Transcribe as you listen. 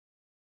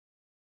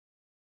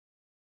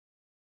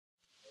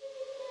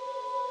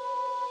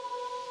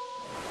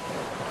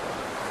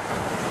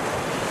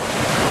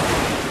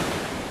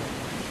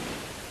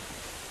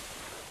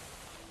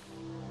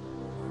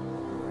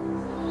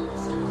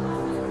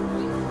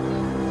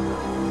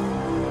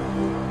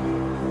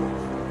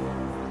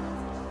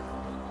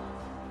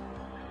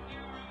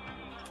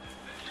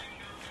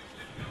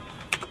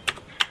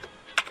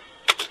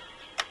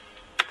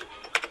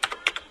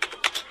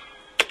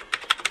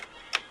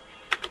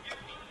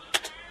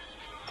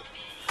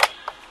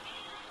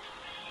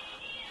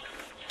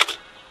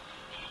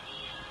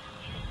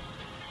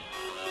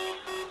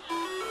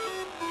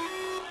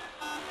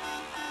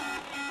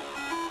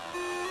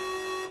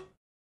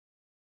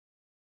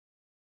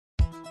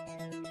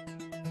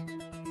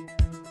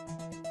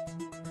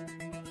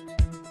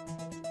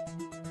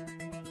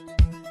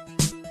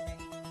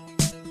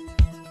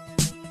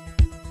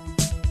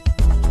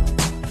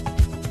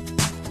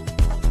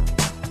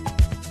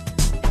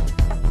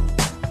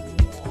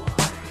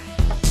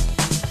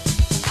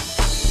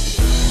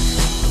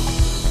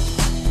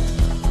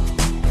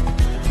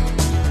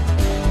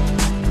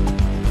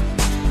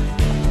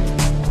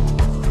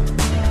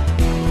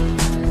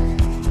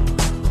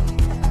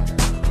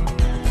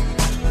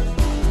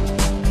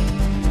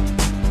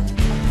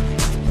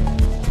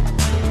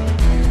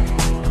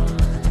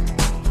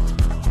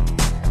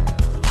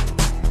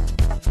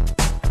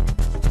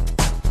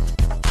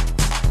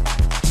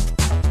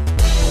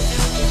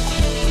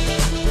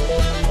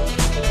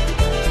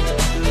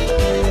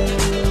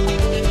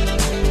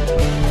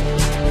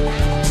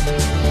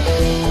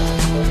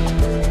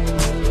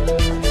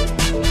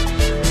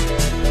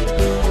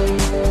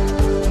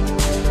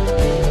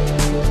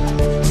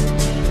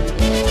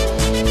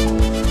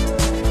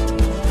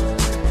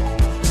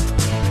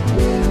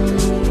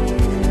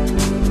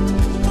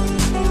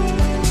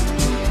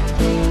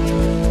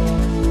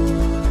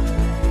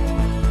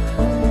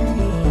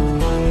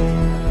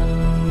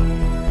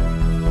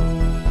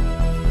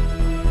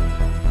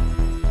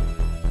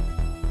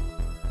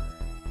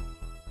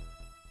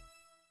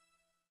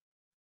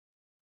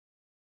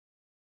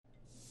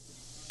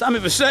Tommy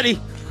Vassetti?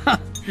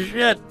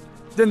 Shit.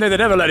 Didn't think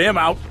they'd ever let him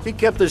out. He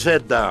kept his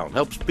head down.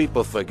 Helps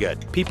people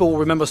forget. People will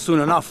remember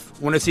soon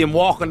enough. When they see him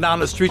walking down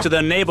the streets of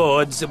their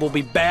neighborhoods, it will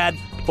be bad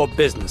for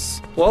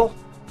business. Well,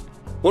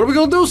 what are we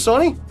gonna do,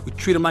 Sonny? We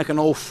treat him like an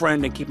old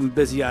friend and keep him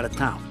busy out of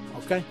town,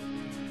 okay?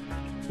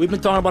 We've been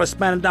talking about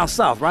expanding down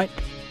south, right?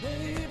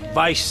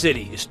 Vice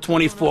City is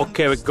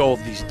 24-karat gold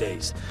these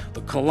days.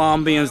 The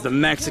Colombians, the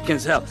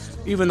Mexicans, hell,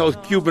 even those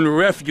Cuban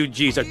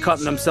refugees are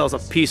cutting themselves a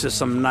piece of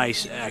some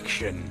nice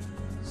action.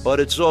 But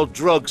it's all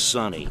drugs,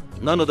 Sonny.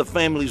 None of the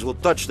families will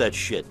touch that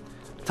shit.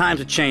 Times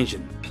are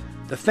changing.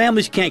 The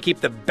families can't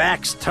keep their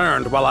backs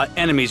turned while our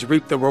enemies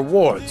reap the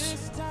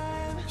rewards.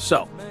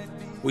 So,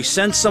 we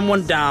send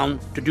someone down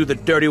to do the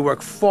dirty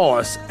work for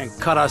us and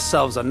cut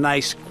ourselves a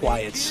nice,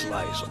 quiet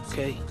slice,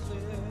 okay?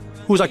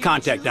 Who's our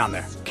contact down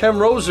there? Ken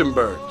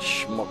Rosenberg,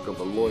 schmuck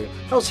of a lawyer.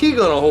 How's he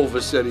gonna hold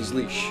Vassetti's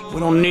leash? We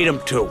don't need him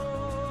to.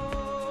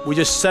 We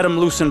just set him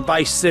loose in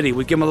Vice City.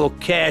 We give him a little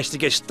cash to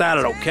get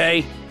started,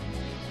 okay?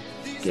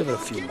 Give it a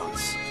few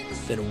months.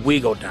 Then we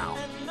go down.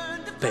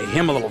 Pay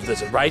him a little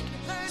visit, right?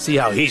 See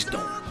how he's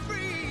doing.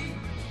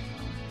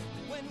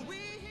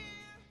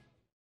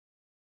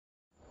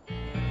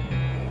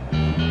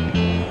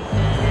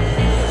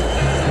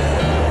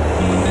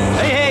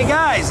 Hey,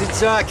 guys,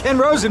 it's Ken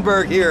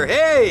Rosenberg here.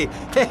 Hey,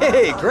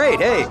 great,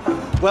 hey.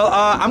 Well,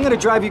 I'm gonna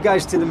drive you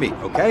guys to the meet,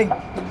 okay?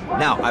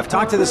 Now, I've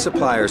talked to the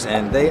suppliers,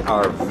 and they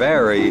are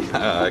very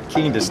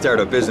keen to start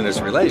a business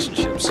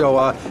relationship. So,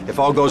 if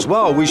all goes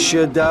well, we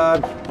should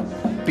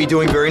be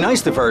doing very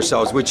nicely for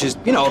ourselves, which is,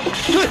 you know,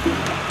 good.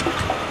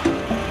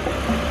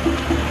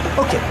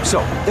 Okay, so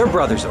they're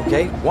brothers,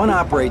 okay? One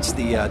operates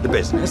the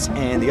business,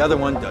 and the other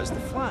one does the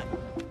flying.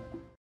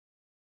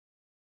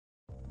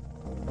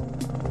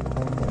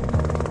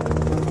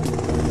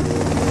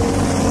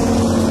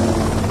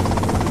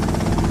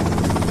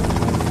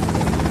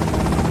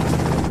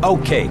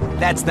 Okay,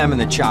 that's them in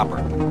the chopper.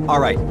 All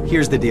right,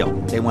 here's the deal.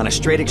 They want a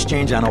straight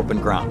exchange on open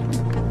ground.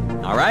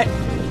 All right?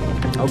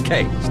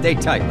 Okay, stay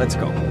tight. Let's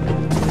go.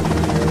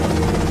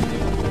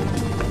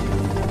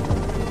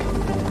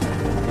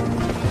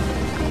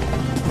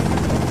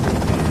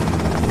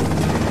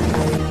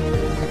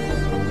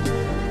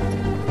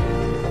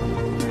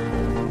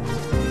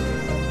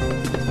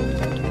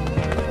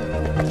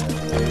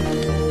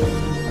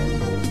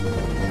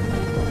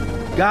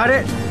 Got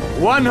it?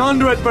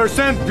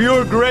 100%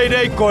 pure grade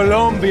A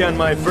Colombian,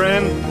 my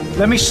friend.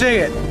 Let me see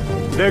it.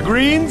 The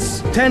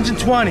greens? 10s and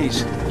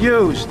 20s.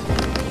 Used.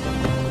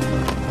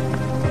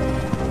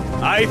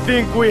 I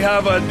think we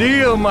have a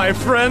deal, my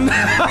friend.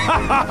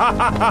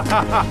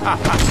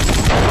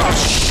 Oh,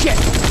 shit!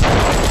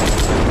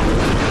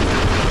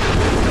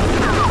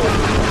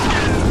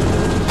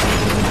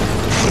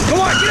 Come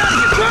on, get out of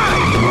here!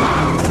 Drive!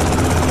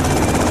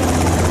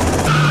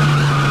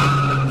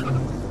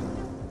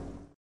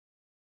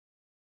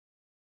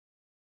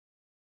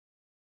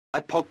 I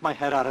poked my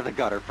head out of the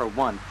gutter for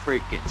 1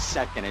 freaking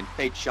second and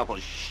fate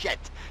shovels shit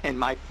in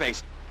my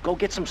face. Go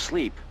get some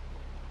sleep.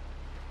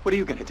 What are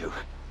you gonna do?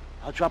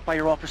 I'll drop by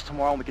your office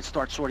tomorrow and we can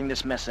start sorting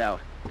this mess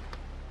out.